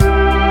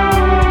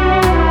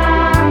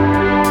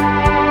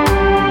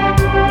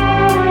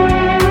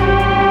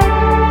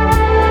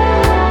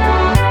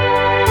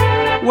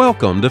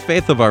Welcome to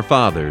Faith of Our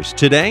Fathers.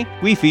 Today,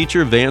 we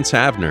feature Vance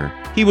Havner.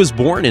 He was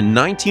born in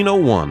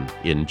 1901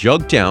 in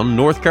Jugtown,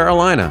 North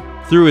Carolina.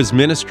 Through his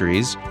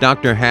ministries,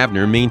 Dr.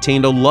 Havner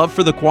maintained a love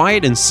for the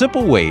quiet and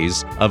simple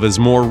ways of his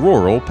more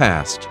rural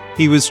past.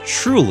 He was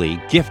truly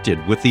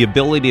gifted with the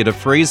ability to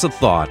phrase a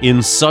thought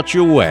in such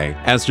a way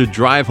as to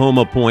drive home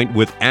a point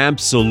with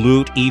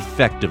absolute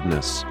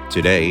effectiveness.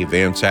 Today,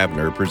 Vance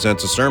Havner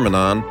presents a sermon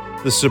on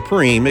the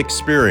Supreme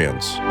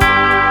Experience.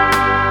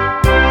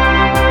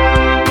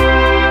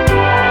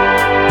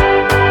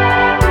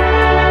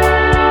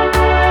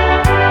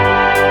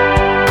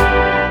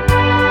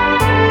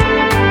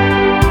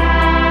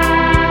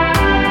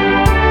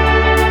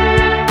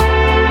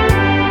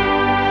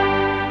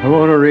 I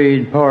want to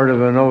read part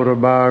of an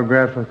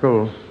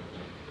autobiographical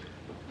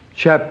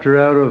chapter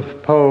out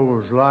of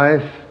Paul's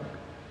life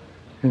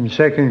in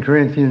 2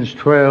 Corinthians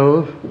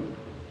 12.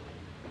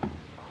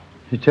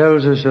 He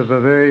tells us of a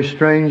very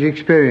strange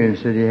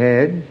experience that he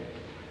had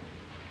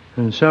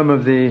and some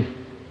of the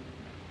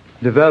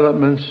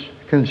developments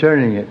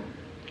concerning it.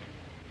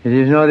 It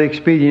is not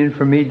expedient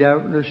for me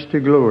doubtless to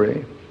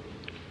glory.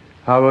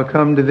 I will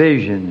come to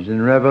visions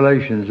and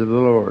revelations of the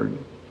Lord.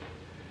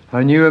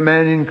 I knew a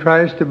man in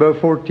Christ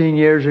about 14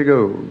 years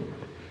ago.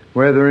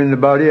 Whether in the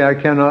body I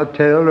cannot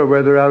tell, or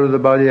whether out of the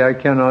body I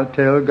cannot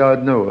tell,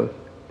 God knoweth.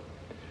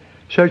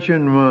 Such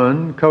an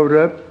one caught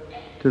up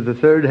to the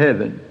third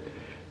heaven.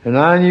 And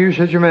I knew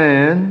such a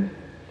man,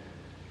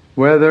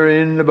 whether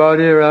in the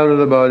body or out of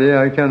the body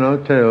I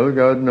cannot tell,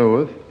 God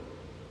knoweth,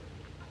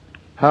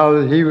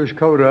 how that he was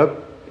caught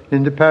up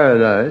into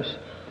paradise,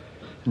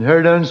 and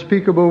heard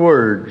unspeakable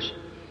words,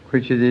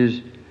 which it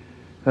is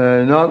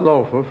not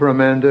lawful for a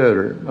man to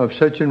utter. Of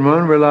such an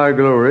one will I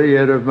glory,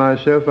 yet of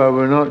myself I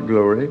will not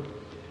glory,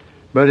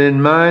 but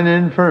in mine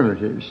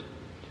infirmities.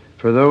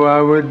 For though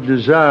I would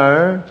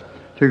desire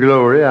to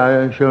glory,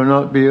 I shall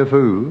not be a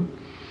fool.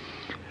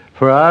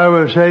 For I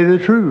will say the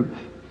truth.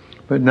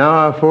 But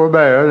now I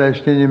forbear,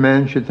 lest any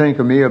man should think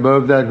of me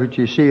above that which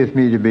he seeth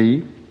me to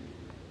be,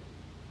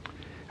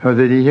 or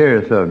that he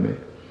heareth of me.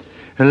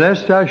 And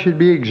lest I should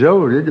be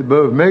exalted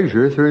above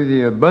measure through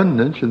the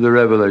abundance of the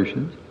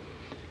revelations,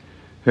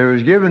 there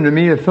was given to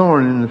me a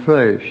thorn in the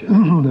flesh, the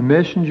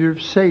messenger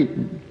of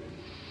Satan,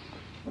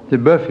 to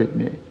buffet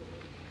me,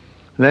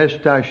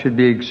 lest I should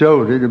be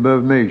exalted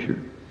above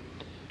measure.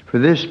 For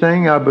this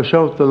thing I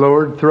besought the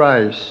Lord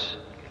thrice,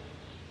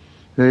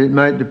 that it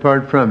might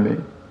depart from me.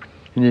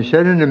 And he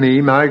said unto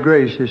me, My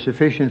grace is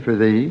sufficient for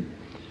thee,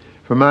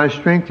 for my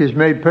strength is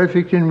made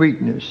perfect in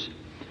weakness.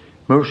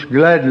 Most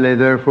gladly,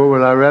 therefore,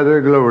 will I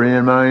rather glory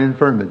in my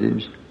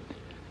infirmities,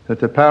 that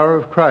the power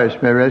of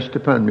Christ may rest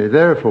upon me.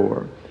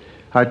 Therefore,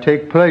 I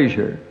take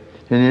pleasure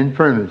in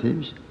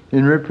infirmities,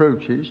 in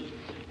reproaches,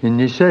 in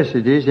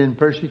necessities, in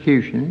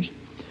persecutions,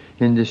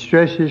 in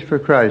distresses for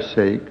Christ's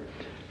sake.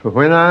 For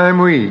when I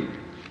am weak,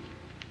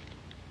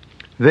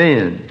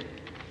 then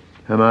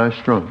am I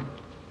strong.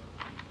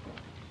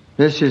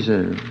 This has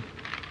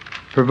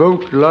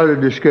provoked a lot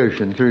of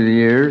discussion through the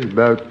years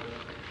about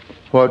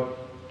what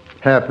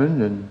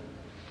happened and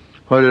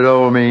what it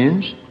all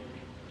means.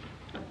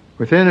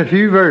 Within a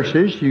few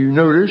verses, you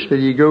notice that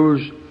he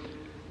goes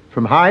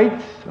from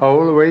height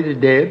all the way to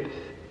depth.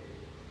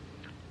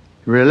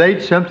 He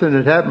relates something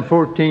that happened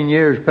 14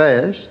 years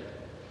past,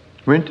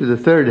 went to the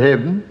third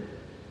heaven,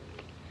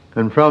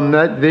 and from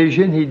that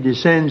vision he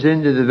descends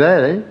into the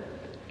valley,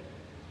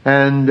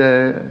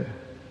 and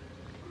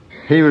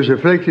he was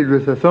afflicted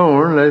with a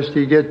thorn, lest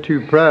he get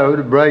too proud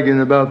of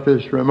bragging about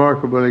this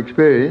remarkable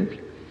experience.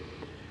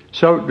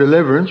 Sought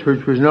deliverance,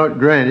 which was not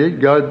granted.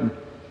 God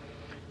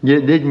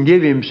didn't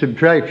give him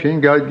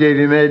subtraction, God gave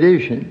him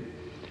addition.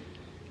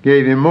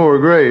 Gave him more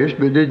grace,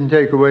 but didn't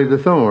take away the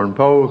thorn.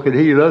 Paul could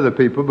heal other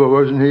people, but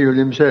wasn't healed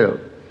himself,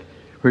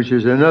 which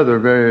is another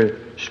very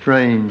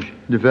strange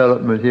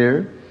development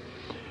here.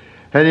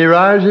 And he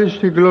rises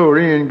to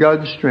glory in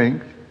God's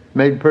strength,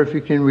 made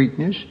perfect in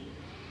weakness.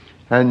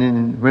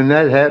 And when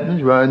that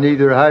happens, why,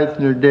 neither height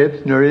nor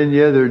depth nor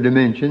any other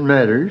dimension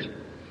matters.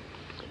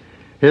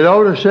 It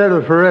ought to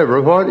settle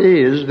forever what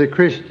is the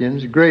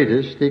Christian's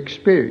greatest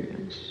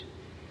experience.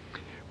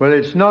 Well,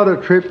 it's not a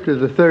trip to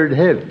the third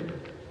heaven,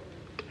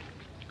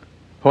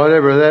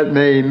 whatever that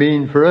may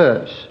mean for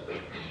us.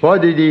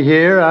 What did he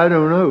hear? I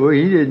don't know.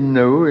 He didn't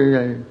know.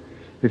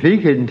 If he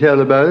couldn't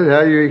tell about it,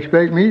 how do you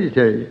expect me to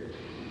tell you?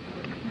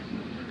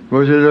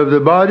 Was it of the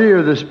body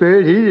or the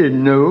spirit? He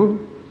didn't know.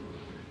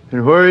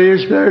 And where he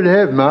is third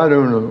heaven, I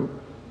don't know.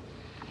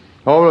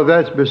 All of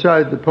that's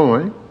beside the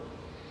point.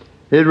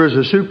 It was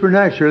a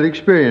supernatural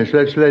experience.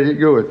 Let's let it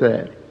go at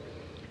that.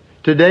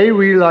 Today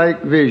we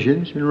like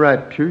visions and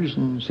raptures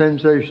and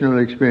sensational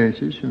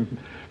experiences.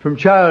 From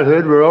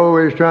childhood, we're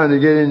always trying to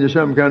get into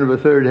some kind of a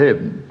third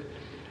heaven.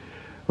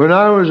 When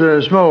I was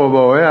a small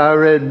boy, I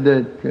read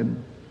that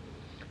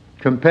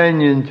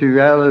companion to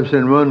Alice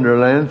in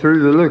Wonderland,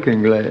 Through the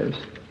Looking Glass.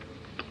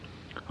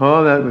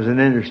 Oh, that was an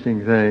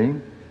interesting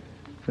thing.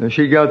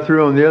 She got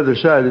through on the other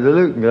side of the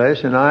looking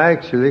glass, and I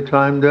actually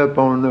climbed up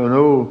on an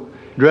old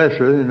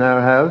dresser in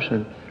our house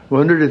and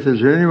Wondered if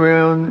there's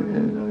anywhere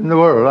in the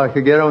world I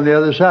could get on the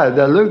other side of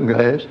that looking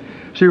glass,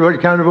 see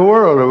what kind of a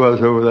world there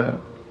was over there.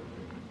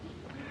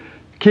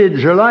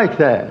 Kids are like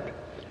that.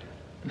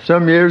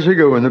 Some years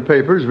ago in the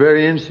papers,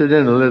 very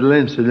incidental little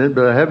incident,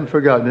 but I haven't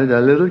forgotten it. A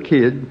little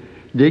kid,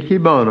 Dickie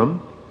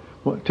Bonham,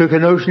 took a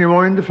notion he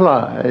wanted to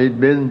fly.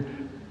 He'd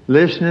been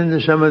listening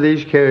to some of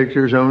these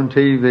characters on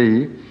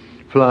TV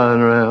flying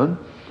around,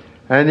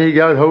 and he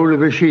got hold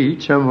of a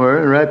sheet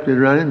somewhere and wrapped it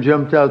around him,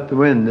 jumped out the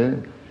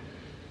window.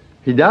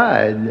 He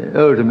died,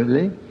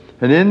 ultimately.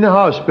 And in the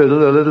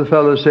hospital, the little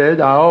fellow said,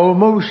 I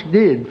almost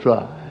did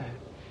fly.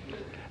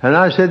 And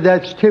I said,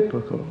 that's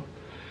typical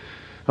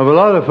of a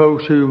lot of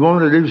folks who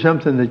want to do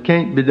something that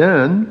can't be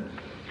done.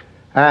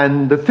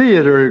 And the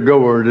theater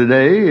goer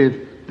today,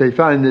 if they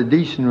find a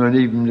decent one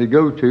even to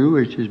go to,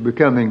 which is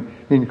becoming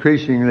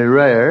increasingly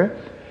rare,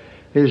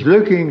 is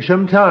looking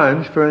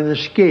sometimes for an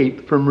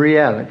escape from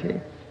reality.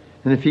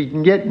 And if he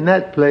can get in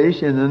that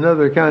place in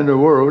another kind of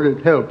world,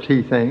 it helps,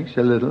 he thinks,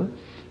 a little.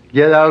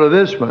 Get out of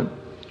this one.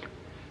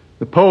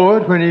 The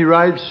poet, when he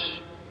writes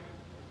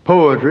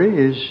poetry,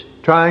 is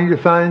trying to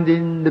find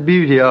in the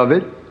beauty of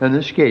it an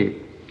escape.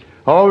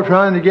 All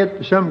trying to get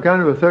to some kind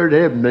of a third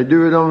heaven. They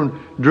do it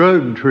on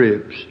drug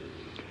trips.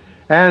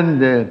 And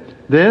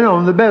then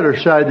on the better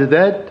side of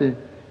that,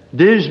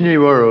 Disney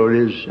World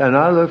is, and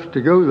I love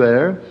to go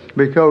there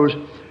because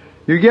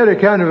you get a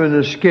kind of an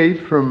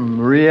escape from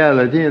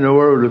reality in a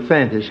world of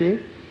fantasy.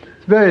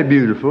 It's very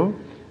beautiful,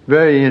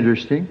 very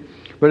interesting.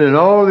 But in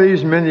all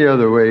these many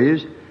other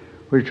ways,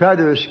 we try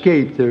to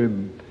escape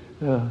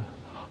the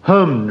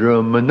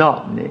humdrum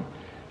monotony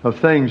of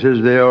things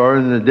as they are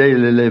in the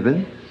daily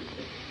living.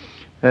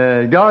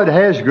 God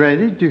has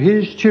granted to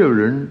His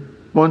children,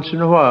 once in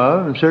a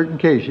while, in certain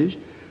cases,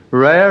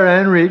 rare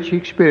and rich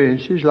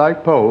experiences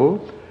like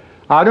Paul.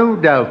 I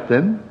don't doubt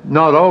them,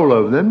 not all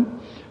of them.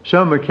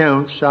 Some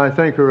accounts I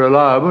think are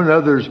reliable, and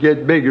others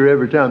get bigger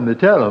every time they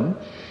tell them.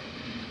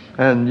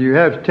 And you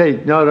have to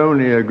take not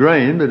only a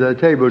grain, but a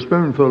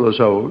tablespoonful of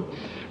salt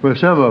with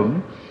some of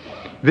them.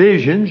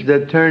 Visions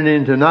that turn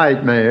into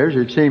nightmares,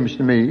 it seems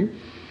to me.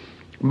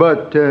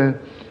 But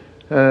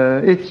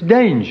it's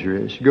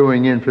dangerous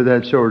going in for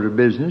that sort of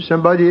business.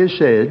 Somebody has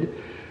said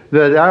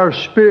that our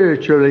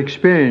spiritual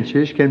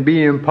experiences can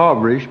be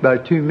impoverished by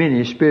too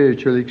many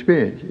spiritual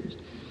experiences.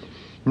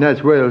 And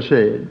that's well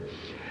said.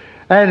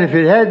 And if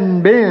it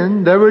hadn't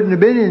been, there wouldn't have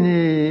been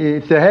any,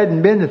 if there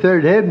hadn't been the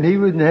third heaven, he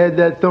wouldn't have had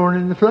that thorn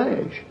in the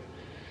flesh.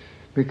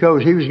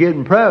 Because he was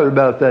getting proud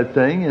about that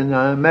thing, and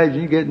I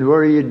imagine getting to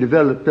where he had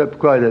developed up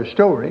quite a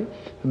story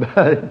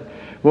about it,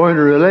 wanting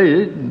to relate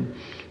it. And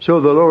so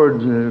the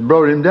Lord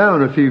brought him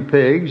down a few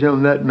pegs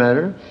on that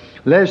matter,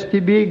 lest he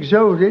be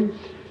exalted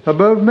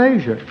above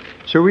measure.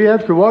 So we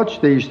have to watch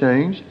these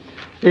things.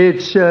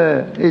 It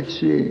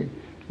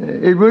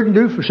wouldn't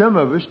do for some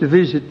of us to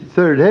visit the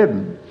third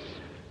heaven.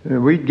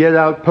 We'd get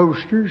out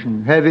posters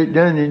and have it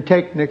done in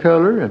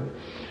Technicolor and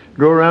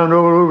go around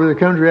all over the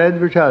country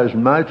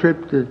advertising my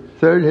trip to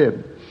third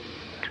heaven.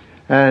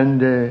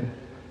 And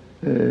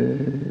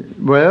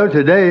well,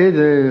 today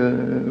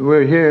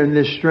we're hearing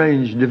this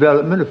strange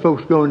development of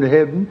folks going to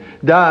heaven,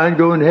 die and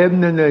going to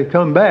heaven, and they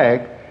come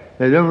back.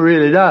 They don't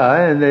really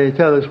die, and they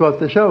tell us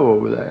what they saw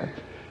over there.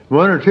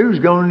 One or two's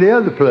gone to the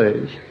other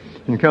place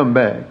and come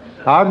back.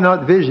 I've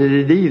not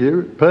visited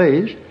either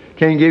place.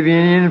 Can't give you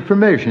any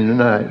information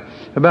tonight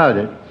about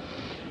it.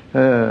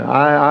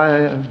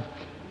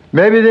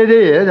 Maybe they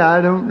did. I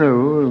don't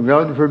know.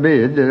 God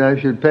forbid that I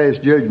should pass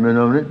judgment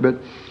on it. But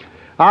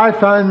I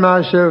find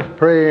myself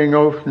praying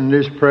often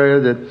this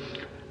prayer that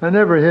I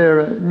never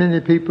hear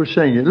many people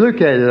sing it. Look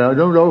at it. I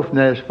don't often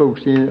ask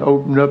folks to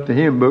open up the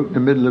hymn book in the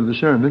middle of the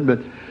sermon, but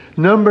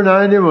number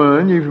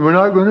 91, we're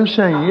not going to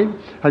sing it.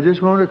 I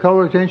just want to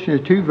call attention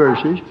to two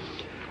verses.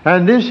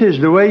 And this is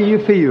the way you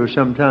feel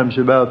sometimes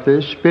about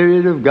this.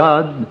 Spirit of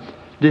God,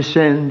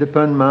 descend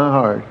upon my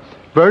heart.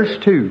 Verse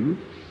 2,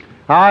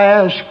 I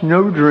ask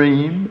no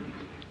dream,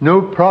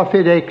 no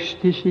prophet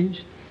ecstasies,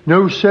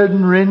 no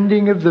sudden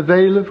rending of the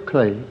veil of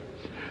clay,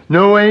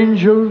 no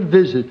angel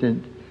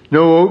visitant,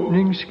 no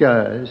opening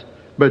skies,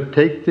 but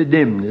take the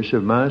dimness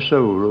of my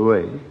soul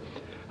away.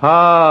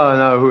 Ah,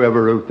 now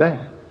whoever wrote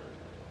that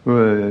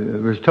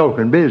was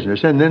talking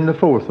business. And then the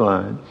fourth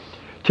line,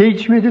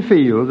 teach me to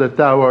feel that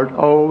thou art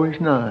always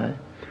nigh.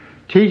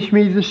 Teach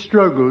me the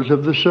struggles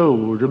of the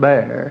soul to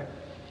bear,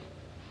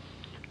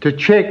 to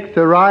check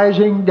the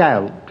rising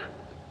doubt,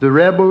 the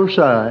rebel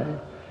side,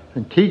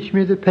 and teach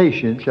me the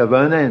patience of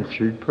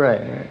unanswered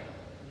prayer.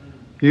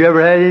 You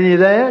ever had any of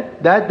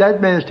that?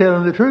 That man's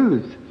telling the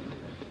truth.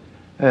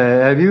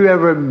 Have you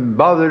ever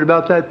bothered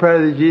about that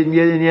prayer that you didn't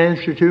get any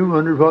answer to?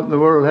 Wondered what in the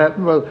world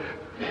happened? Well,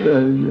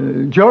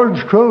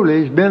 George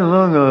Crowley's been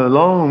along a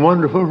long,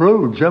 wonderful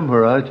road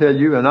somewhere, I tell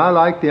you, and I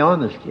like the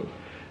honesty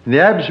and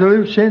the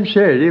absolute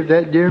sincerity of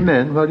that dear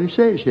man, what he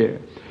says here.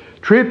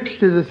 Trips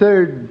to the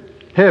third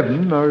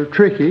heaven are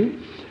tricky,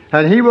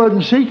 and he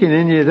wasn't seeking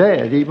any of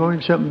that. He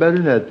wanted something better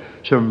than that,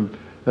 some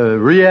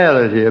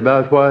reality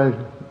about why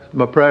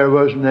my prayer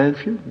wasn't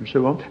answered and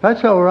so on.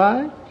 That's all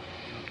right.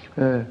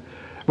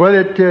 Well,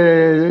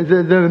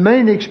 the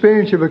main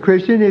experience of a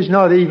Christian is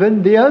not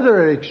even the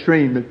other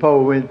extreme that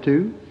Paul went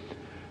to.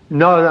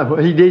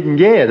 He didn't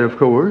get, of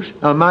course,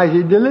 a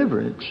mighty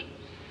deliverance.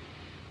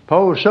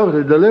 Paul sought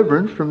a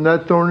deliverance from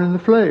that thorn in the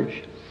flesh,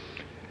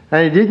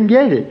 and he didn't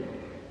get it.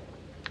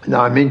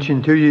 Now, I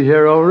mentioned to you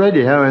here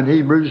already how in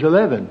Hebrews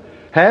 11,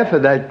 half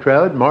of that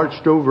crowd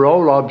marched over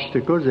all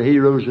obstacles, the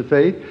heroes of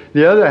faith.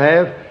 The other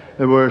half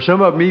were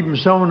some of them even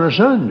sawn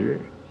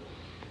asunder.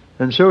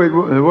 And so it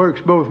works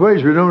both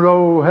ways. We don't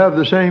all have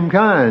the same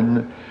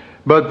kind.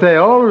 But they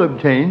all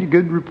obtained a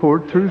good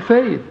report through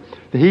faith.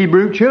 The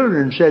Hebrew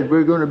children said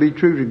we're going to be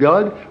true to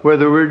God,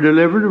 whether we're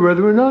delivered or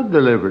whether we're not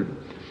delivered.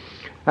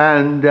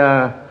 And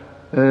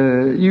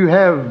you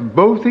have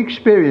both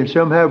experience.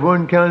 Some have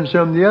one kind,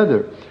 some the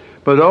other.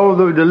 But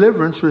although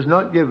deliverance was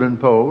not given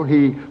Paul,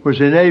 he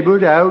was enabled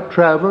to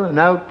out-travel and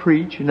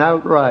out-preach and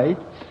out-write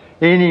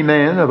any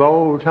man of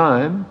all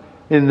time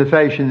in the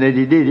fashion that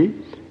he did it.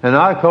 And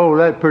I call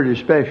that pretty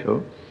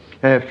special,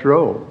 after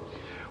all.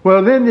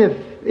 Well, then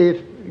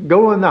if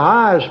going the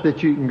highest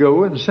that you can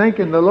go and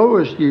sinking the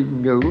lowest you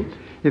can go,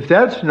 if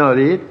that's not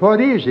it, what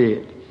is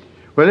it?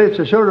 Well, it's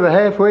a sort of a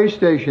halfway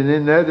station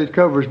in there that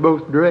covers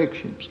both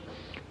directions.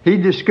 He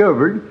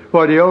discovered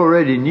what he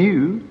already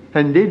knew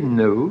and didn't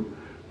know,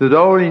 that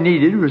all he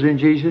needed was in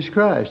Jesus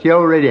Christ. He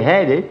already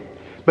had it,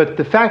 but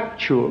the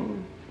factual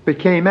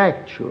became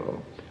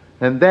actual.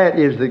 And that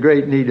is the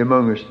great need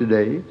among us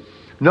today.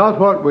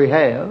 Not what we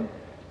have,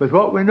 but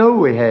what we know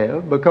we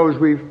have, because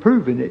we've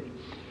proven it.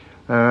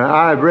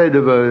 I've read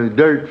of a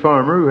dirt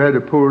farmer who had a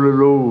poor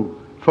little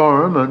old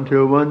farm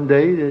until one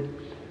day that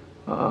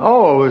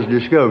oil was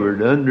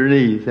discovered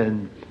underneath.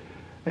 And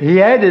he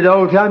had it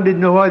all the time, didn't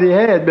know what he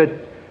had, but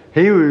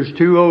he was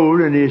too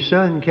old, and his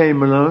son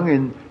came along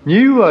and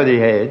knew what he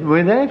had and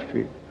went after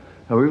it.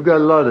 Now, we've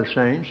got a lot of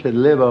saints that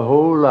live a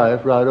whole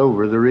life right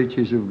over the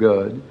riches of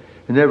God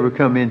and never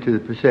come into the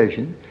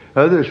possession.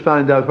 Others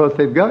find out what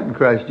they've got in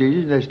Christ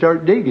Jesus, and they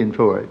start digging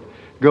for it,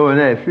 going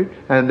after it,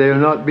 and they'll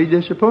not be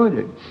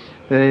disappointed.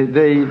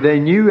 They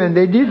knew and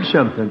they did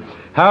something.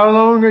 How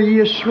long are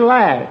ye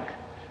slack?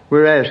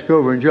 We're asked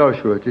over in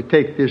Joshua to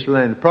take this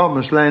land. The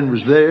promised land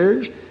was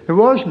theirs. It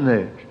wasn't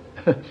theirs.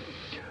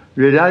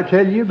 Did I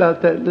tell you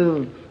about that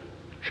little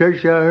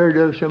church I heard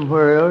of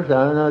somewhere else?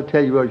 I'll not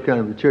tell you what kind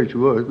of a church it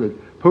was,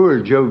 but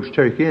poor Job's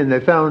turkey, and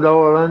they found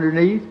oil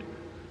underneath.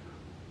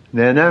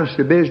 They announced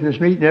a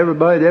business meeting.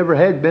 Everybody that ever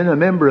had been a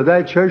member of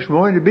that church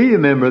wanted to be a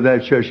member of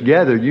that church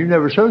gathered. You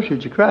never saw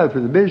such a crowd for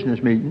the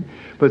business meeting.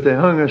 But they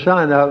hung a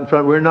sign out in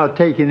front, we're not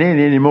taking in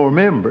any more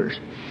members.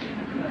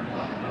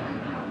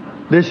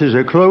 This is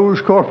a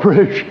closed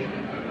corporation.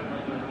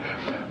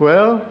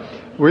 Well,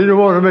 we don't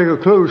want to make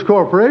a closed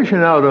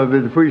corporation out of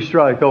it if we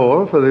strike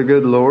oil for the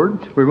good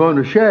Lord. We want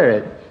to share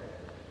it.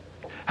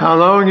 How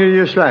long are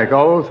you slack?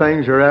 All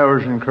things are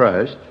ours in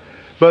Christ.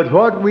 But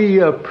what we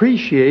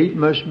appreciate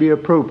must be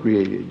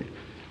appropriated.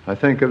 I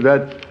think of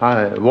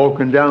that,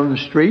 walking down the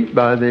street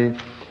by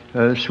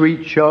the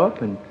sweet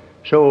shop and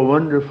saw a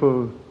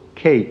wonderful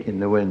cake in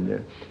the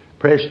window.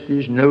 Pressed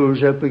his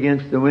nose up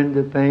against the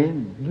window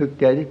pane,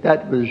 looked at it.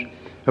 That was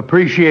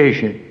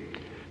appreciation.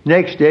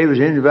 Next day was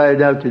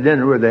invited out to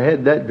dinner where they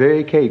had that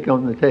very cake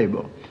on the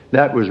table.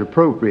 That was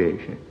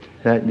appropriation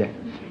that day.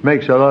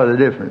 Makes a lot of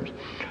difference.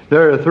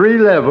 There are 3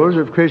 levels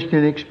of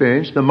Christian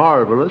experience. The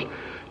marvelous.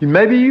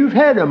 Maybe you've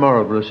had a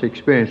marvelous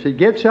experience. It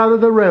gets out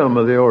of the realm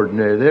of the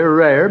ordinary. They're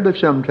rare, but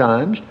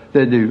sometimes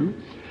they do.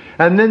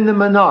 And then the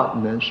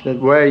monotonous that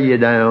wear you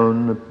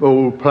down, the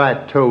old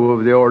plateau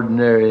of the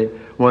ordinary,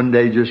 one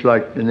day just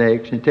like the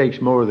next. It takes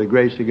more of the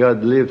grace of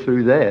God to live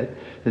through that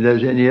than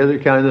does any other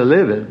kind of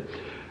living.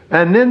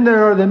 And then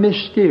there are the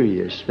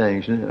mysterious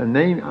things. And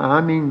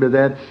I mean by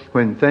that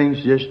when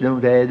things just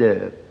don't add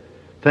up.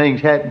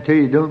 Things happen to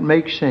you don't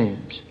make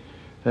sense.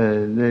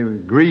 They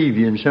grieve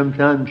you, and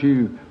sometimes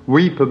you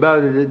weep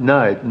about it at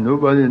night, and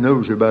nobody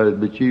knows about it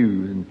but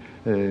you,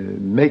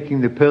 and making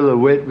the pillow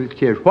wet with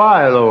tears.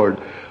 Why, Lord?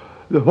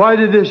 Why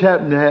did this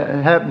happen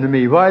to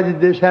me? Why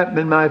did this happen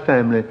in my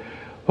family?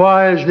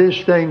 Why has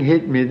this thing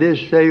hit me,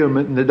 this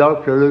ailment? And the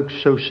doctor looks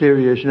so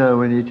serious now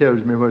when he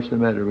tells me what's the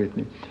matter with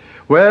me.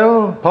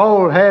 Well,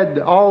 Paul had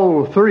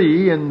all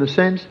 3 in the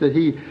sense that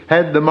he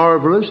had the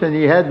marvelous and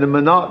he had the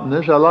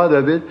monotonous, a lot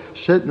of it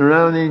sitting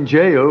around in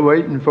jail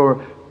waiting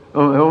for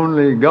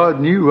only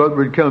God knew what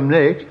would come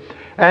next.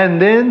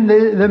 And then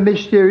the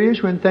mysterious,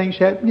 when things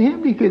happened to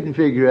him, he couldn't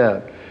figure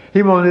out.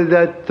 He wanted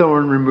that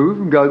thorn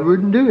removed, and God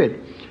wouldn't do it.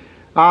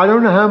 I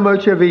don't know how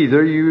much of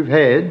either you've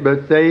had,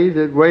 but they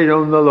that wait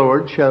on the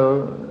Lord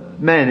shall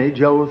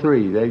manage all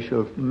 3. They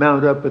shall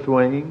mount up with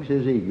wings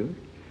as eagles.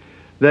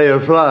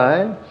 They'll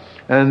fly,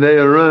 and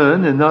they'll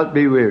run and not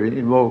be weary,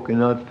 and walk and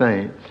not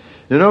faint.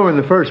 You know, when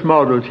the first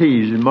Model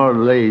Ts and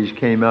Model As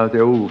came out,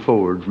 the old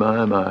Fords,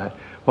 my,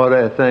 what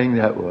a thing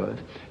that was.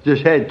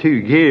 Just had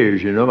 2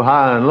 gears, you know,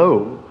 high and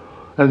low.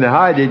 And the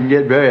high didn't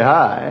get very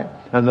high,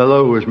 and the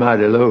low was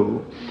mighty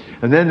low.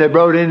 And then they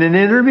brought in an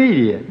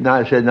intermediate. And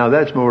I said, now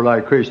that's more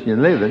like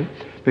Christian living.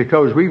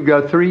 because we've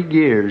got 3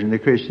 gears in the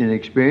Christian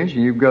experience,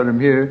 and you've got them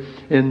here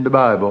in the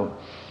Bible.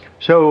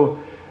 So,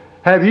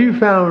 have you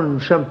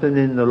found something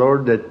in the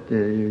Lord that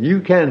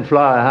you can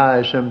fly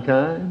high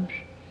sometimes,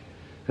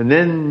 and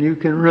then you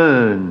can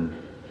run?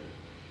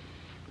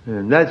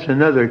 And that's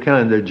another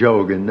kind of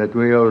jogging that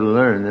we ought to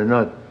learn. They're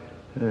not...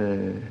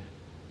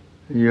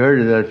 you heard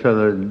of that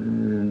fellow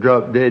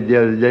dropped dead the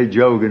other day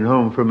jogging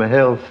home from a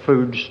health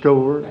food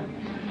store?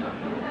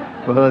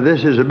 Well,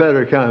 this is a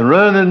better kind.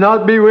 Run and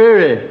not be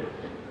weary.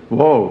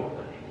 Walk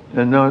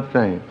and not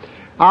faint.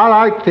 I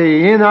like the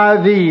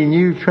NIV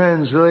New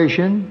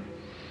Translation.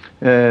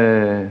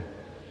 There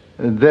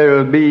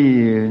will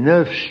be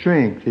enough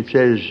strength. It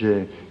says,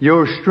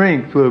 your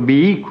strength will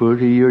be equal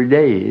to your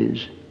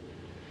days.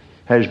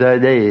 As thy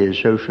day is,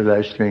 so shall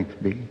thy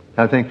strength be.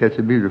 I think that's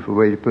a beautiful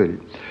way to put it.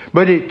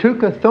 But it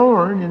took a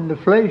thorn in the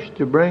flesh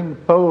to bring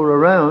Paul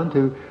around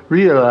to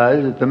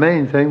realize that the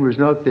main thing was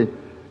not the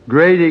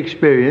great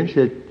experience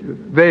that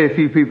very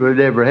few people had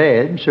ever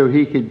had, so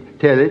he could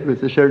tell it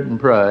with a certain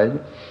pride.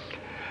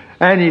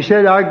 And he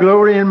said, I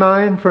glory in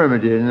my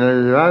infirmity. And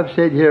as I've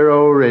said here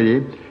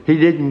already, he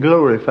didn't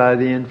glorify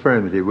the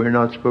infirmity. We're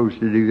not supposed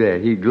to do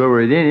that. He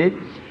gloried in it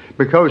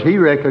because he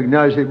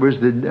recognized it was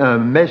the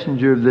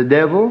messenger of the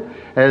devil.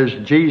 As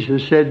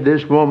Jesus said,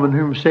 this woman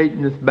whom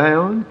Satan hath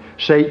bound,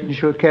 Satan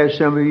shall cast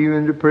some of you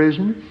into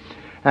prison.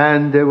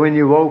 And when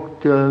you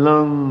walked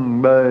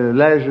along by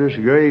Lazarus'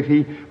 grave,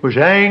 he was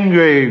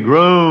angry,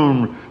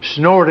 groaned,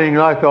 snorting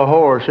like a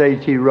horse,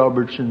 A.T.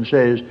 Robertson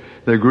says.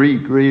 The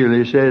Greek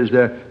really says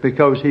that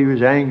because he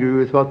was angry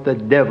with what the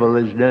devil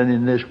has done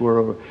in this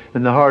world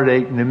and the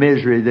heartache and the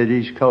misery that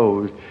he's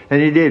caused.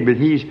 And he did, but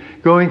he's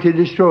going to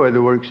destroy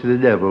the works of the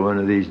devil one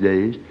of these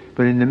days.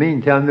 But in the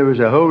meantime, there was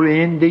a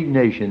holy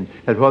indignation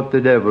at what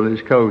the devil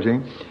is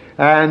causing.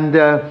 And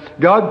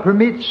God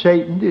permits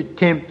Satan to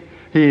tempt.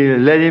 He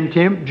let him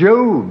tempt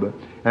Job.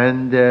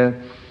 And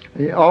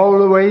all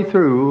the way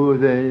through,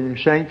 the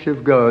saints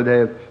of God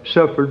have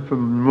suffered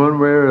from one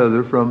way or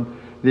other from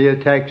the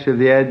attacks of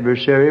the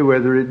adversary,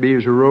 whether it be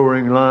as a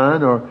roaring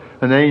lion or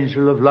an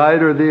angel of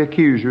light or the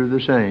accuser of the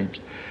saints.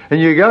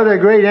 And you got a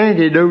great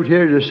antidote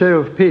here to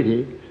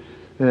self-pity.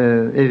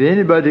 If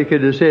anybody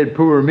could have said,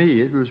 poor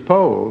me, it was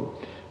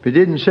Paul. If he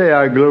didn't say,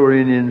 I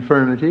glory in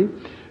infirmity,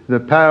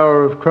 the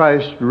power of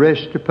Christ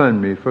rests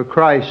upon me for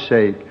Christ's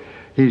sake.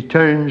 He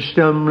turns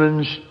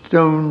stumbling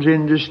stones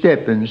into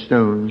stepping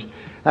stones.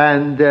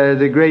 And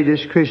the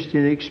greatest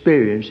Christian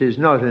experience is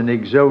not an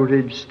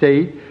exalted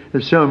state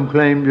that some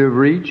claim to have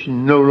reached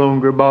and no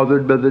longer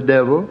bothered by the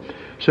devil.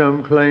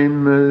 Some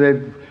claim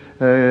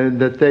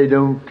that they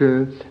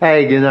don't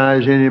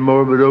agonize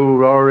anymore, but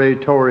old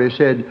R.A. Torrey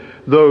said,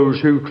 those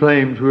who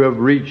claim to have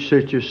reached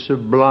such a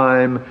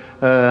sublime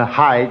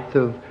height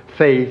of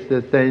faith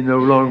that they no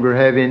longer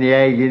have any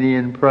agony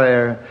in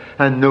prayer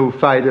and no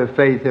fight of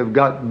faith have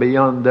gotten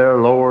beyond their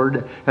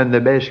Lord and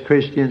the best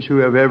Christians who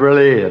have ever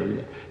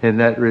lived in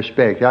that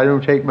respect. I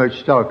don't take much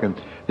stock in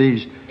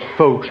these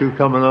folks who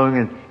come along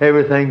and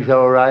everything's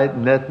all right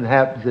and nothing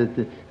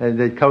happens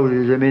that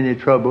causes them any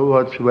trouble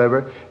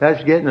whatsoever.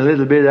 That's getting a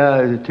little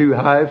bit too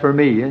high for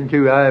me and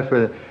too high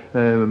for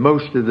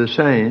most of the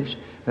saints.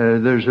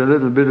 There's a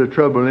little bit of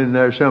trouble in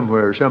there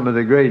somewhere. Some of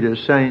the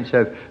greatest saints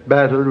have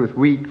battled with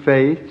weak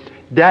faith.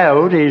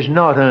 Doubt is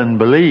not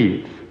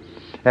unbelief,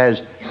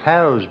 as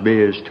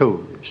Halsby has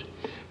told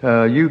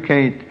us. You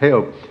can't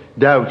help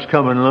doubts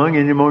coming along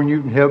any more than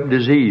you can help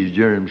disease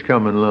germs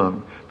coming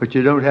along. But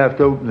you don't have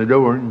to open the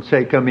door and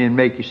say, come in and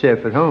make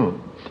yourself at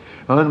home.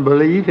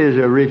 Unbelief is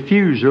a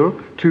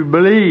refusal to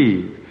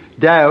believe.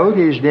 Doubt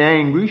is the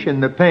anguish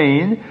and the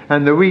pain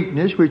and the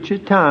weakness which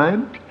at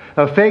times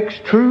affects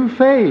true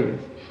faith.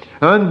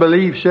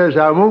 Unbelief says,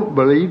 I won't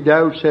believe.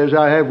 Doubt says,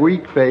 I have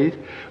weak faith.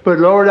 But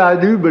Lord, I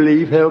do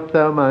believe. Help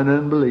thou mine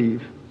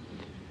unbelief.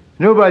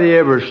 Nobody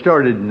ever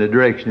started in the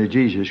direction of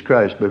Jesus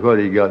Christ before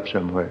he got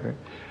somewhere.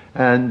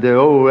 And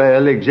old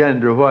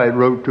Alexander White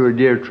wrote to a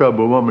dear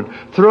troubled woman,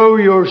 throw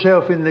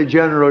yourself in the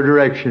general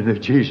direction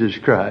of Jesus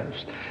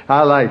Christ.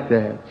 I like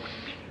that.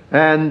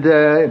 And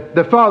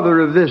the father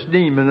of this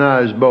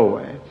demonized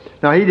boy,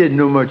 now he didn't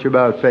know much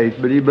about faith,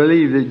 but he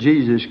believed that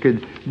Jesus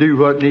could do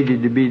what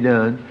needed to be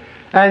done.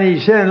 And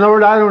he said,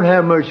 Lord, I don't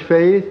have much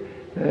faith.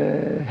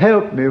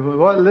 Help me with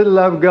what little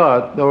I've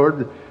got,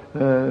 Lord.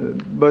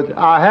 But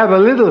I have a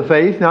little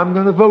faith, and I'm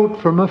going to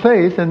vote for my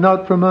faith and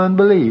not for my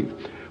unbelief.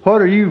 What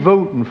are you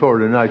voting for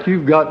tonight?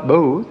 You've got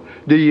both.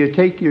 Do you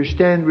take your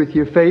stand with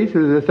your faith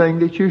or the thing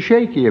that you're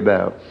shaky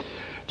about?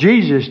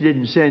 Jesus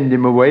didn't send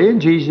him away,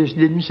 and Jesus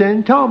didn't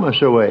send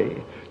Thomas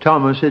away.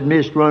 Thomas had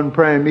missed one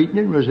prayer meeting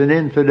and was an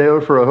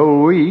infidel for a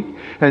whole week.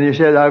 And he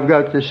said, I've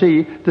got to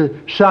see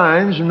the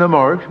signs and the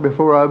marks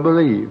before I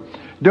believe.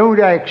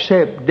 Don't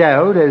accept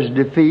doubt as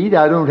defeat.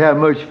 I don't have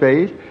much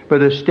faith,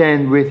 but I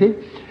stand with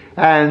it.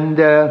 And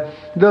the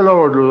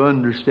Lord will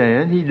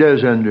understand. He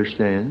does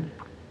understand.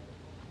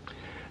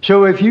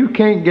 So if you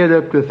can't get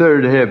up to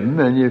third heaven,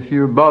 and if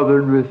you're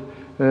bothered with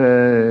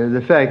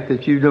the fact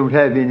that you don't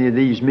have any of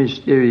these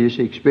mysterious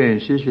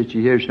experiences that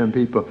you hear some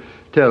people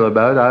tell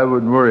about, I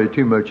wouldn't worry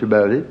too much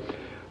about it.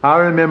 I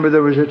remember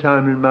there was a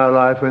time in my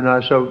life when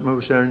I sought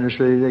most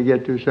earnestly to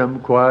get to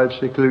some quiet,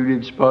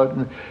 secluded spot,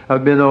 and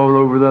I've been all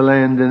over the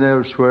land and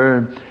elsewhere,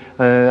 and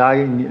I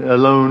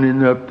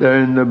alone up there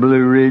in the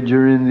Blue Ridge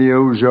or in the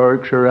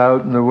Ozarks or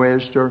out in the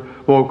West or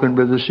walking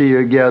by the Sea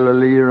of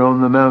Galilee or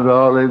on the Mount of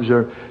Olives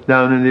or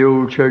down in the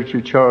old church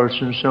of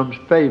Charleston, some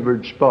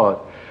favored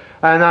spot.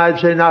 And I'd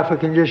say, now if I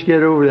can just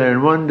get over there.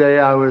 And one day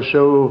I was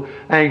so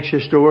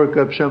anxious to work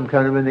up some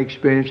kind of an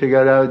experience, I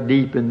got out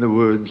deep in the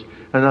woods.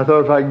 And I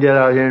thought if I can get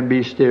out here and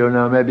be still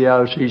now, maybe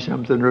I'll see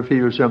something or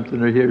feel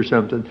something or hear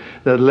something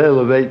that'll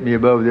elevate me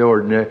above the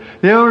ordinary.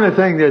 The only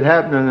thing that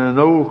happened, an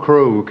old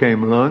crow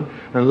came along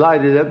and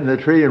lighted up in the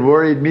tree and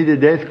worried me to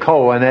death,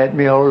 cawing at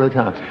me all the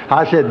time.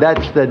 I said,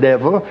 that's the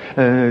devil.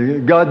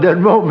 God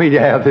doesn't want me to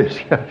have this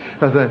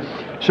kind of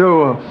thing.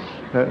 So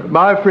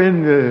my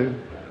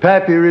friend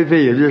Pappy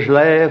Reveal just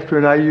laughed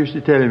when I used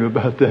to tell him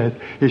about that.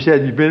 He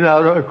said, you've been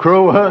out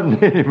crow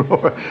hunting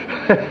anymore.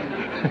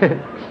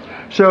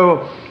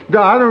 So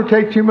I don't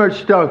take too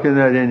much stock in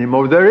that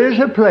anymore. There is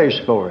a place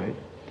for it.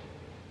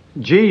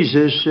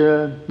 Jesus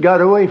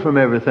got away from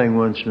everything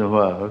once in a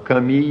while.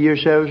 Come ye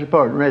yourselves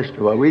apart and rest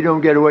a while. We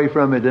don't get away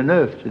from it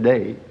enough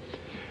today.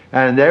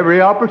 And every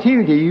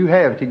opportunity you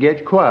have to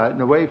get quiet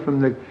and away from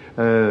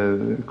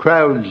the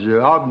crowd's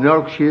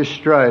obnoxious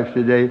strife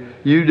today,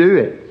 you do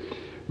it.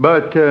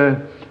 But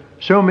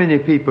so many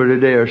people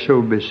today are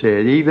so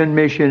beset. Even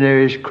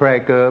missionaries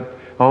crack up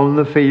on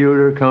the field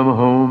or come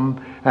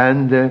home,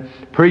 and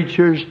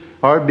preachers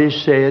are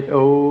beset.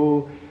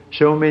 Oh,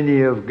 so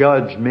many of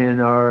God's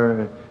men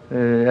are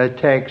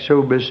attacked,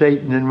 so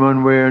besetting in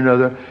one way or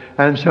another.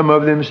 And some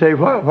of them say,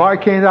 why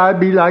can't I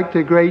be like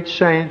the great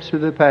saints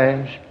of the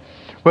past?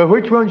 Well,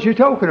 which ones you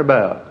talking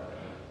about?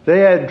 They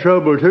had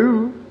trouble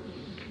too.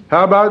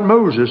 How about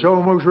Moses,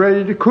 almost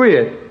ready to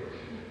quit?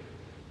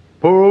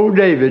 Poor old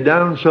David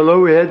down so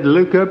low he had to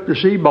look up to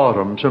see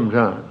bottom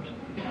sometimes.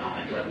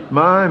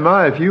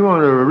 My, if you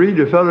want to read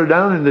a fellow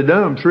down in the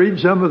dumps, read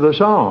some of the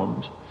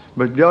Psalms.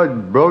 But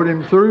God brought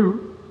him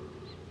through.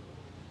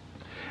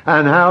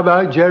 And how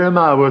about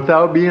Jeremiah? Wilt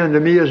thou be unto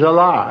me as a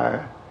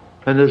lyre,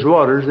 and as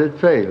waters that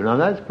fail? Now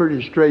that's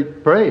pretty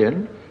straight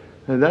praying.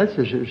 And that's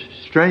a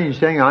strange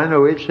thing. I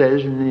know it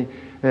says in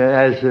the,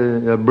 as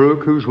a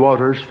brook whose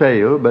waters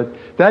fail,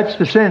 but that's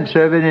the sense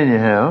of it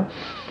anyhow.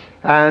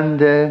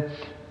 And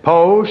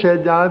Paul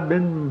said, I've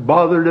been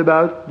bothered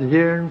about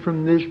hearing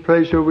from this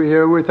place over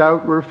here.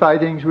 Without were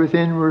fightings,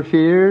 within were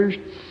fears.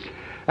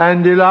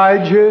 And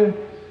Elijah,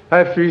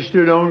 after he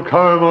stood on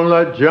Carmel,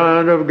 that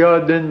giant of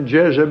God, then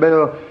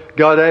Jezebel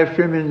got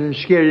after him and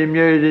scared him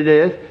nearly to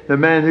death. The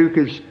man who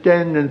could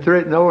stand and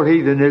threaten all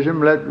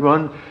heathenism let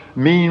one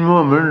mean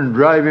woman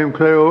drive him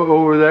clear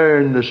over there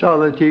in the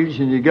solitudes,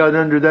 and he got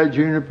under that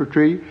juniper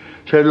tree.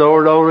 Said,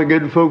 Lord, all the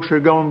good folks are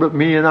gone but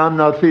me, and I'm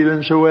not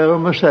feeling so well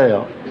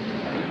myself.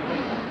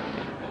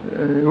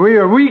 We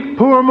are weak,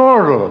 poor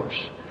mortals.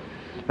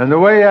 And the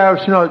way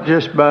out's not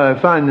just by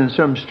finding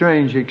some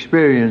strange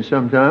experience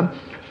sometime.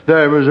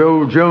 There was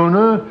old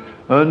Jonah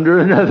under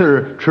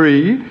another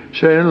tree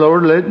saying,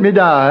 Lord, let me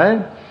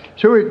die.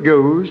 So it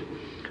goes.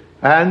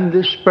 And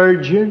the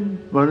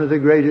Spurgeon, one of the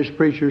greatest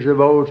preachers of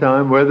all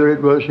time, whether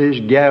it was his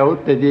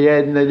gout that he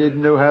had and they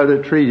didn't know how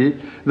to treat it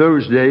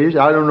those days,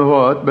 I don't know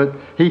what, but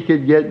he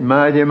could get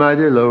mighty,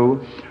 mighty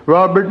low.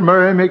 Robert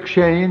Murray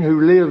McShane,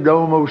 who lived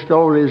almost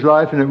all his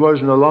life, and it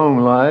wasn't a long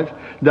life,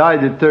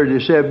 died at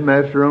 37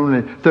 after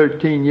only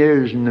 13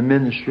 years in the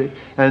ministry,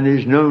 and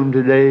is known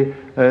today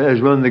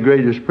as one of the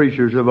greatest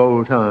preachers of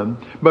all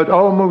time, but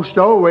almost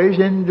always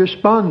in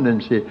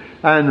despondency.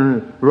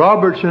 And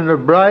Robertson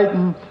of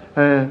Brighton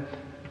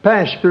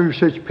passed through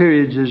such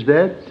periods as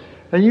that.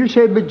 And you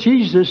say, but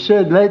Jesus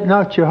said, let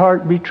not your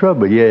heart be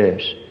troubled.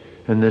 Yes.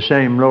 And the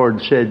same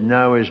Lord said,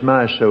 now is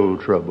my soul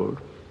troubled.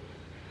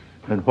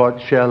 And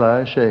what shall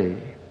I say?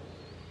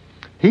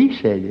 He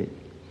said it.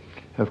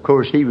 Of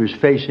course, he was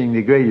facing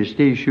the greatest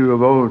issue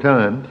of all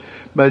time.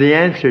 But he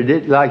answered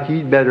it like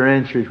you'd better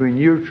answer it when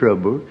you're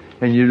troubled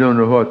and you don't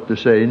know what to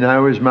say.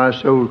 Now is my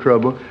soul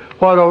troubled.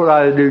 What ought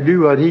I to do?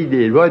 Do what he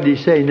did. What did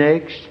he say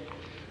next?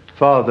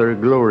 Father,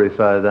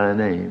 glorify thy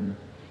name.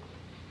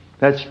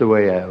 That's the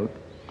way out.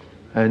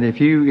 And if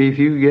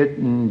you get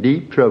in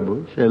deep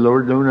trouble, say,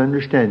 Lord, don't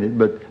understand it,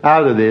 but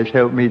out of this,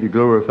 help me to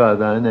glorify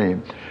thy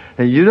name.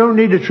 And you don't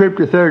need a trip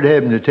to third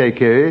heaven to take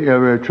care of it,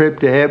 or a trip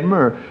to heaven,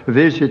 or a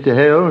visit to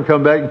hell, and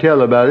come back and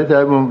tell about it.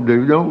 That won't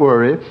do. Don't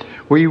worry.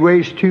 We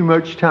waste too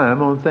much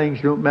time on things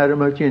that don't matter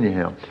much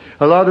anyhow.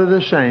 A lot of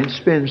the saints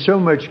spend so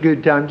much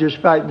good time just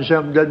fighting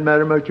something that doesn't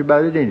matter much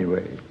about it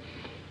anyway.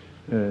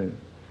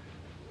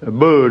 A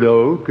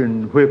bulldog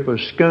can whip a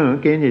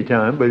skunk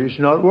anytime, but it's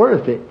not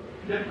worth it.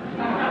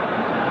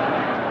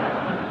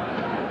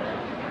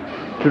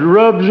 It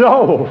rubs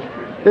off.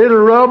 It'll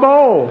rub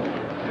off.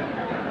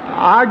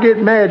 I get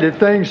mad at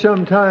things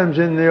sometimes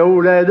in the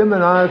old Adam,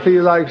 and I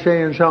feel like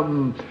saying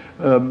something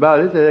about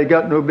it that I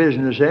got no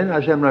business in.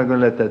 I say, I'm not going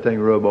to let that thing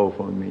rub off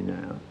on me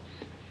now.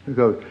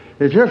 Because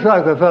it's just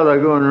like a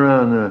fellow going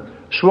around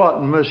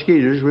swatting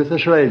mosquitoes with a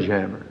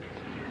sledgehammer.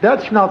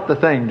 That's not the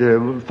thing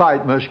to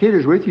fight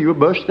mosquitoes with. You'll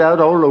bust out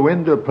all the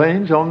window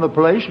panes on the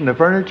place and the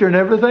furniture and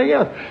everything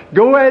else.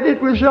 Go at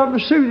it with something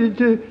suited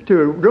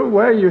to go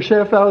wear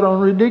yourself out on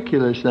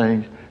ridiculous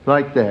things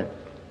like that.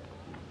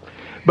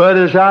 But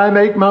as I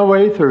make my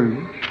way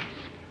through,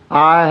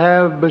 I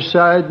have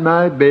beside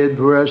my bed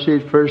where I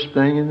sit first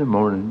thing in the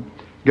morning,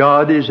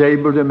 God is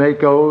able to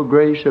make all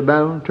grace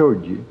abound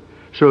toward you,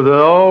 so that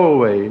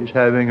always,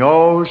 having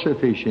all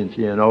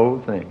sufficiency in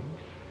all things,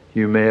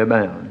 you may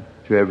abound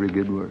to every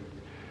good work.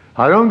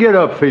 I don't get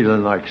up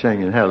feeling like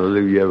singing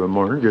hallelujah every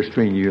morning, just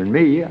between you and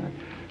me.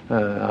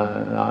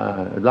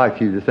 I'd like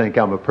you to think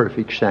I'm a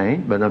perfect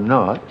saint, but I'm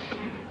not.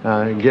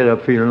 I get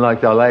up feeling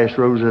like the last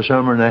rose of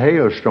summer in a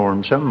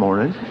hailstorm some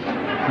mornings.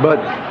 But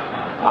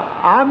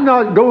I'm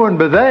not going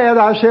by that.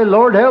 I said,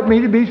 Lord, help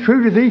me to be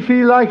true to Thee,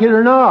 feel like it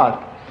or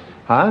not.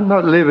 I'm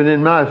not living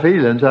in my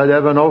feelings. I'd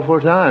have an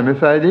awful time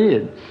if I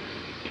did.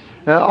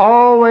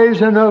 Always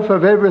enough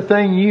of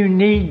everything you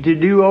need to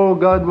do all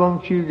God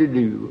wants you to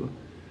do.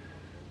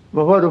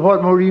 Well,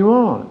 what more do you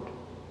want?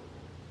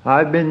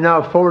 I've been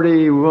now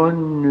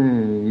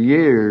 41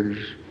 years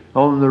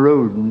on the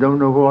road and don't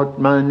know what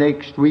my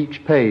next week's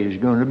pay is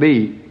going to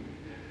be.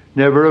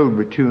 Never owed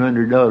but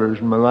 $200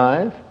 in my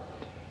life.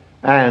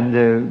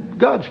 And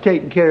God's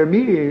taking care of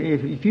me.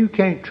 If you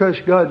can't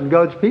trust God and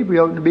God's people,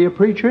 you ought to be a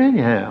preacher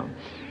anyhow.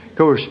 Of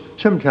course,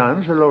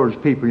 sometimes the Lord's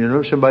people,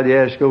 somebody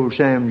asked old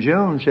Sam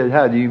Jones, said,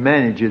 how do you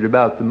manage it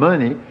about the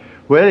money?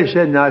 Well, he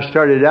said, and I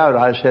started out,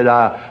 I said,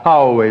 I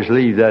always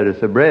leave that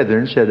at the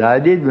brethren. Said, I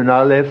did when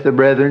I left, the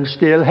brethren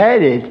still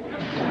had it.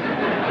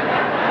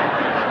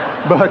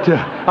 But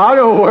I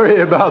don't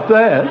worry about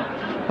that.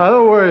 I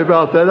don't worry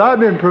about that.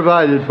 I've been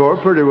provided for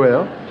pretty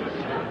well.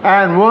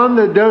 And one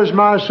that does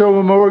my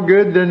soul more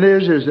good than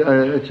this is,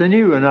 it's a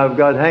new one I've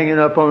got hanging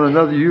up on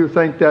another. You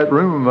think that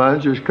room of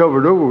mine's just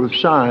covered over with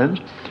signs,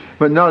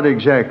 but not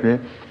exactly.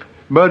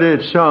 But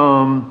it's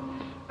Psalm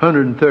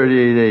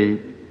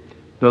 138:8.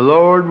 The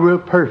Lord will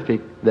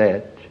perfect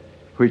that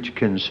which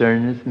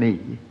concerneth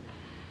me.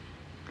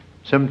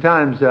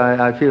 Sometimes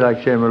I feel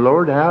like saying, well,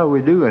 Lord, how are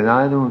we doing?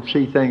 I don't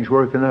see things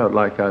working out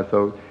like I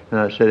thought. And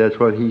I said, that's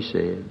what He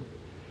said.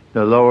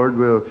 The Lord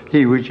will,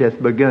 He which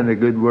hath begun a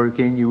good work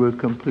in you will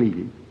complete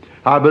it.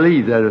 I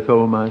believe that with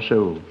all my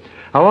soul.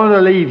 I want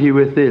to leave you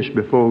with this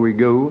before we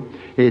go.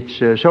 It's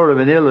sort of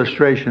an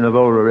illustration of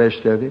all the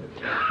rest of it.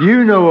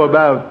 You know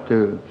about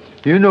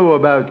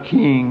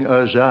King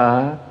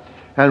Uzziah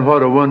and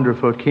what a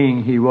wonderful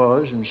king he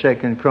was in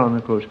 2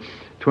 Chronicles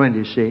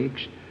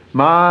 26.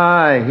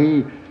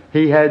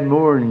 He had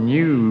more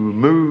new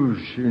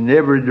moves in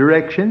every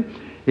direction.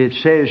 It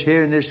says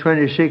here in this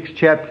 26th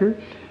chapter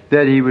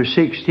that he was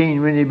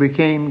 16 when he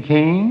became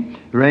king,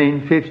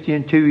 reigned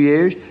 52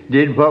 years,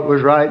 did what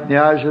was right in the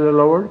eyes of the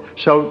Lord,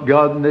 sought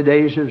God in the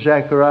days of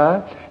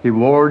Zechariah. He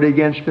warred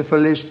against the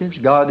Philistines.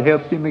 God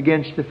helped him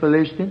against the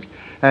Philistines.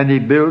 And he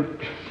built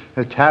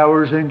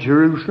towers in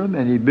Jerusalem,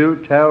 and he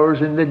built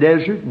towers in the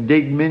desert and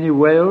digged many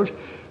wells.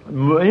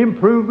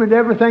 Improvement,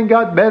 everything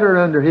got better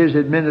under his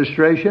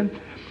administration.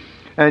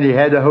 And he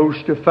had a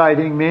host of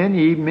fighting men.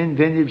 He even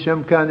invented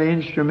some kind of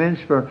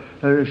instruments for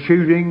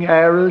shooting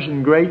arrows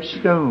and great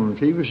stones.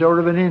 He was sort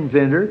of an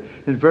inventor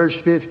in verse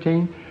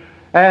 15.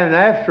 And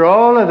after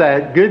all of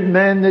that, good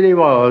man that he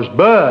was,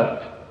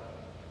 but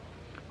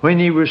when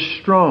he was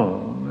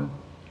strong,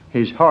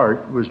 his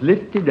heart was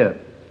lifted up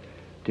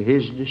to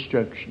his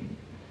destruction.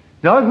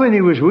 Not when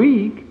he was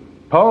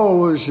weak. Paul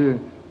was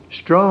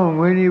strong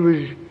when he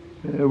was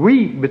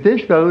weak, but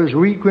this fellow was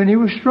weak when he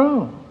was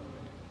strong.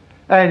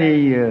 And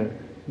he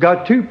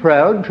got too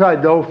proud and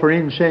tried to offer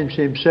incense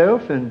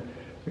himself, and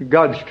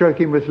God struck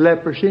him with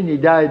leprosy, and he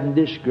died in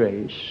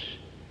disgrace.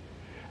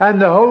 And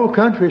the whole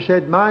country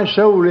said, my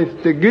soul,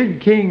 if the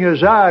good King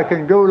Uzziah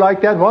can go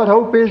like that, what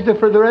hope is there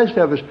for the rest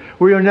of us?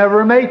 We'll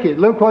never make it.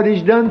 Look what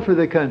he's done for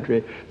the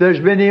country. There's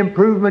been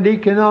improvement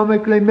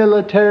economically,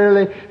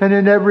 militarily, and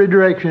in every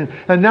direction.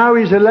 And now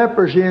he's a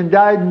leprosy and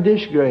died in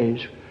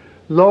disgrace.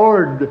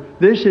 Lord,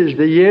 this is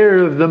the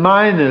year of the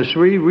minus.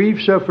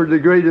 We've suffered the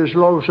greatest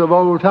loss of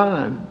all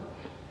time.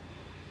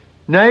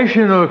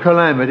 National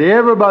calamity,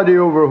 everybody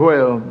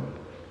overwhelmed.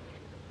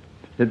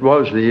 It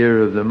was the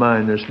year of the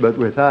minus, but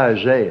with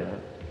Isaiah,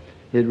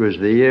 it was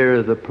the year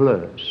of the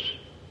plus.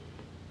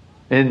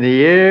 In the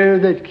year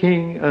that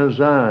King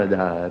Uzziah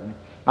died,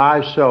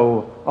 I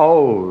saw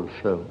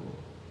also,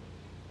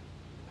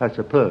 that's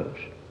a plus,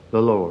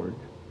 the Lord.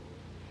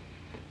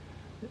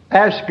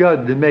 Ask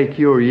God to make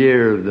your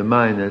year of the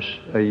minus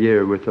a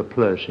year with a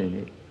plus in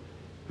it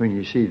when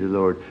you see the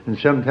Lord. And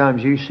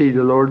sometimes you see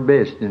the Lord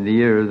best in the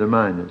year of the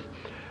minus.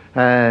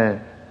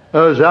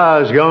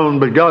 Uzziah's gone,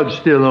 but God's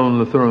still on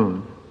the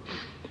throne.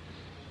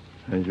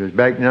 It was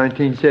back in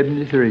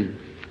 1973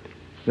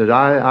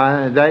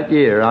 that that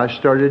year I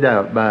started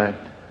out by,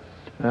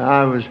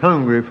 I was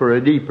hungry for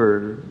a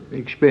deeper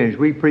experience.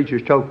 We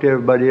preachers talk to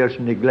everybody else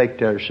and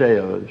neglect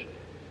ourselves.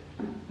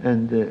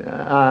 And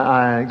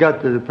I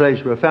got to the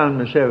place where I found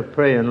myself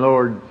praying,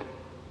 Lord,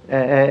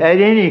 at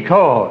any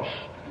cost.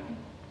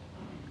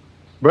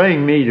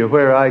 Bring me to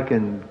where I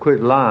can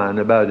quit lying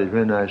about it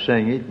when I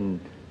sing it and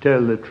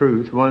tell the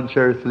truth. Once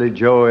earthly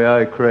joy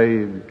I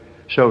craved,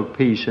 so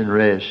peace and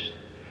rest.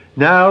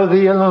 Now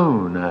thee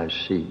alone I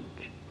seek.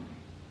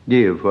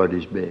 Give what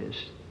is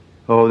best.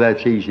 Oh,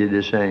 that's easy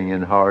to sing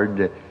and hard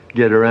to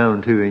get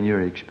around to in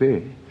your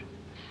experience.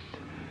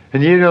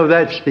 And you know,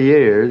 that's the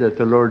air that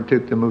the Lord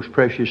took the most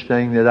precious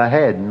thing that I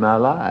had in my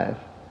life.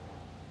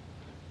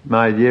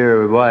 My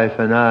dear wife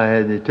and I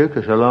it took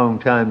us a long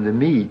time to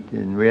meet,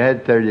 and we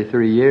had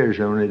 33 years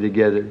only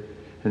together,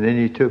 and then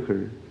He took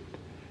her.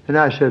 And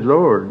I said,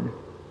 Lord,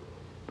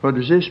 what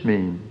does this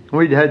mean?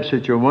 We'd had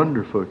such a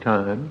wonderful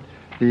time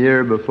the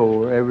year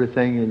before.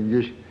 Everything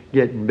had just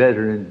getting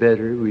better and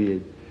better. We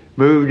had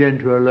moved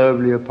into a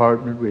lovely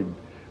apartment. We'd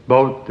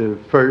bought the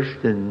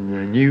first and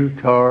a new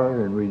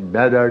car, and we'd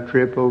had our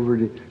trip over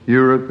to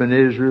Europe and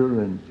Israel,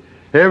 and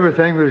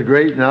everything was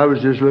great, and I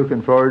was just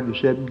looking forward to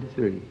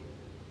 73.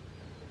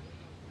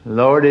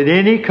 Lord, at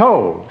any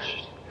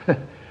cost,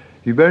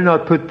 you better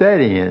not put that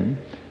in.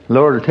 The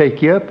Lord will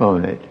take you up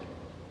on it.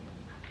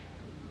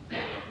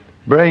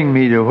 Bring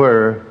me to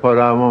where what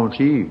I want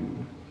you.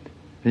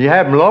 And you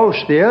haven't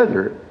lost the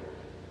other.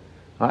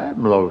 I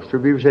haven't lost her.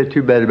 People say,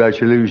 too bad about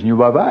you losing your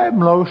wife. I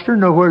haven't lost her.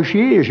 Know where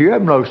she is. You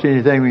haven't lost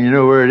anything when you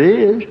know where it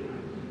is.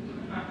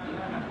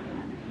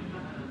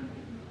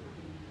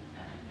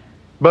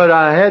 But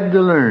I had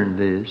to learn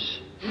this.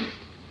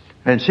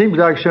 And it seems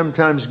like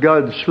sometimes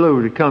God's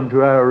slow to come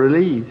to our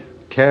relief.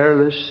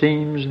 Careless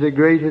seems the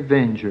great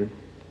avenger.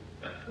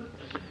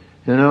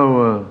 You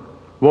know,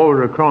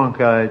 Walter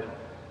Cronkite,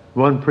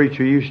 one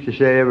preacher used to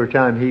say every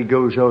time he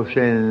goes off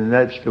saying, and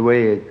that's the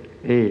way it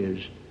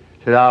is.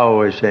 Said, I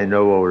always say,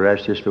 no, Walter,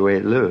 that's just the way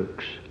it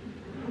looks.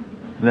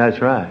 And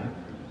that's right.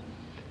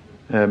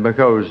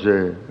 Because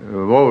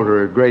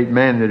Walter, a great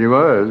man that he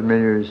was, in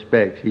many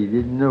respects, he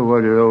didn't know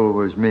what it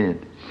always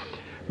meant.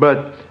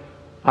 But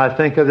I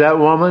think of that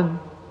woman,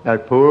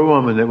 that poor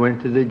woman that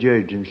went to the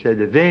judge and said,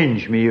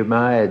 avenge me of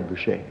my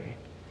adversary.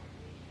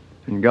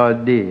 And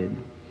God did.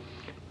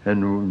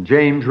 And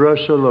James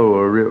Russell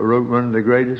Lowell wrote one of the greatest